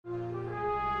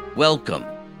Welcome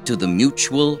to the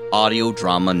Mutual Audio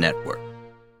Drama Network.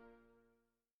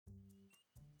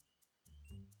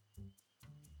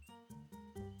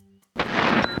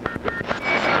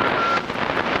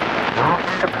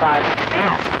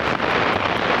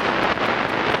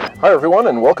 Hi everyone,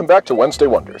 and welcome back to Wednesday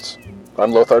Wonders.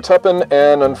 I'm Lothar Tuppen,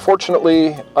 and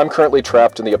unfortunately, I'm currently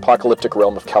trapped in the apocalyptic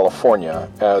realm of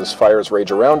California as fires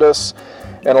rage around us,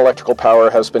 and electrical power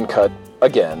has been cut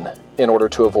again in order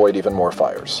to avoid even more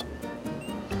fires.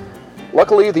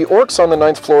 Luckily, the orcs on the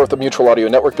 9th floor of the Mutual Audio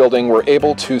Network building were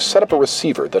able to set up a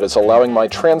receiver that is allowing my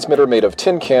transmitter made of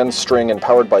tin cans, string, and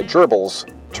powered by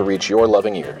gerbils to reach your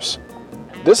loving ears.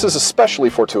 This is especially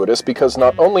fortuitous because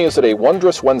not only is it a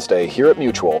wondrous Wednesday here at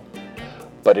Mutual,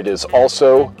 but it is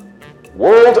also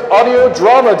World Audio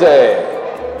Drama Day!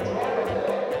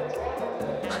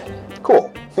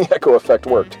 Cool, the echo effect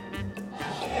worked.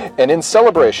 And in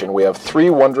celebration, we have 3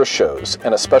 wondrous shows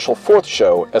and a special 4th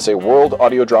show as a World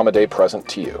Audio Drama Day present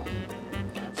to you.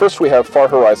 First we have Far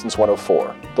Horizons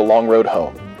 104, The Long Road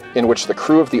Home, in which the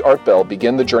crew of the Art Bell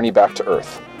begin the journey back to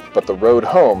Earth, but the road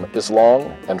home is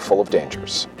long and full of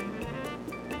dangers.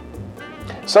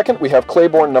 Second, we have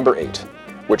Claiborne number 8,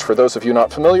 which for those of you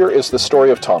not familiar is the story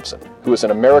of Thompson, who is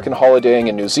an American holidaying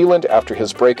in New Zealand after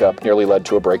his breakup nearly led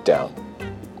to a breakdown.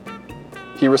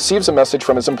 He receives a message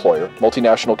from his employer,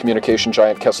 multinational communication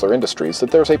giant Kessler Industries,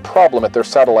 that there's a problem at their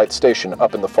satellite station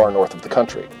up in the far north of the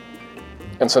country.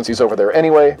 And since he's over there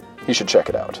anyway, he should check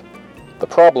it out. The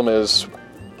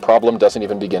problem doesn't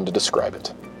even begin to describe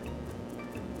it.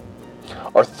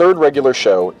 Our 3rd regular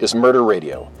show is Murder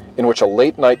Radio, in which a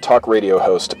late-night talk radio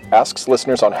host asks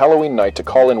listeners on Halloween night to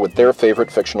call in with their favorite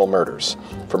fictional murders,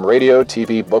 from radio,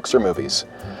 TV, books, or movies.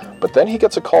 But then he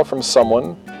gets a call from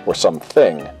someone, or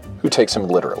something, who takes him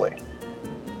literally.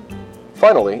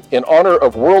 Finally, in honor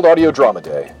of World Audio Drama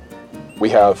Day, we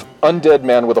have Undead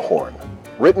Man with a Horn,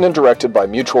 written and directed by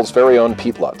Mutual's very own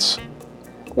Pete Lutz.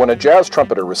 When a jazz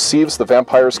trumpeter receives the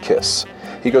vampire's kiss,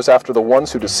 he goes after the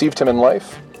ones who deceived him in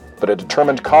life, but a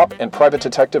determined cop and private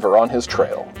detective are on his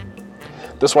trail.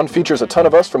 This one features a ton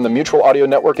of us from the Mutual Audio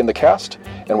Network in the cast,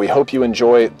 and we hope you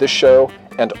enjoy this show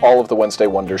and all of the Wednesday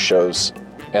Wonders shows.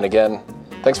 And again,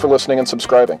 thanks for listening and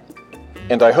subscribing.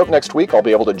 And I hope next week I'll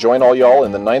be able to join all y'all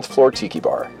in the 9th floor Tiki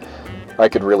Bar. I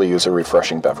could really use a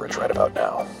refreshing beverage right about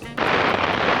now.